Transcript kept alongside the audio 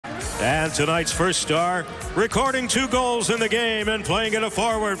And tonight's first star, recording 2 goals in the game and playing it a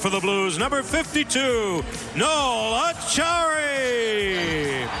forward for the Blues, number 52, Noel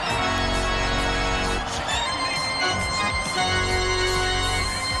Acciari.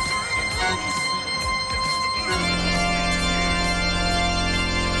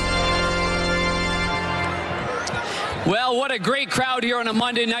 Well, what a great crowd here on a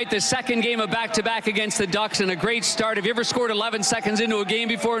Monday night. The second game of back-to-back against the Ducks, and a great start. Have you ever scored 11 seconds into a game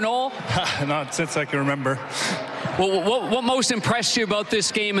before, Noel? Not since I can remember. Well, what most impressed you about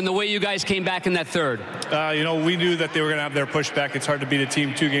this game and the way you guys came back in that third? You know, we knew that they were going to have their pushback. It's hard to beat a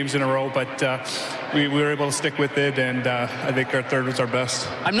team 2 games in a row, but we were able to stick with it, and I think our third was our best.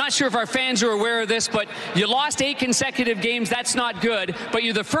 I'm not sure if our fans are aware of this, but you lost 8 consecutive games. That's not good, but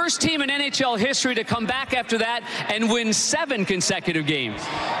you're the first team in NHL history to come back after that and win 7 consecutive games.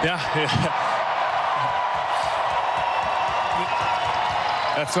 Yeah.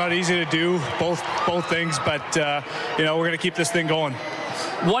 That's not easy to do, both things, but you know, we're going to keep this thing going.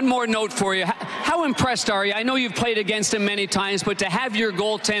 One more note for you. How impressed are you? I know you've played against them many times, but to have your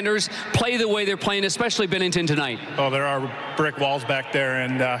goaltenders play the way they're playing, especially Binnington tonight. Oh, there are brick walls back there,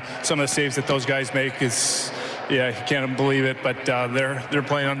 and some of the saves that those guys make is, yeah, you can't believe it, but they're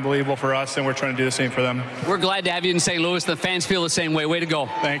playing unbelievable for us, and we're trying to do the same for them. We're glad to have you in St. Louis. The fans feel the same way. Way to go.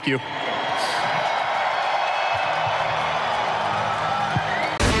 Thank you.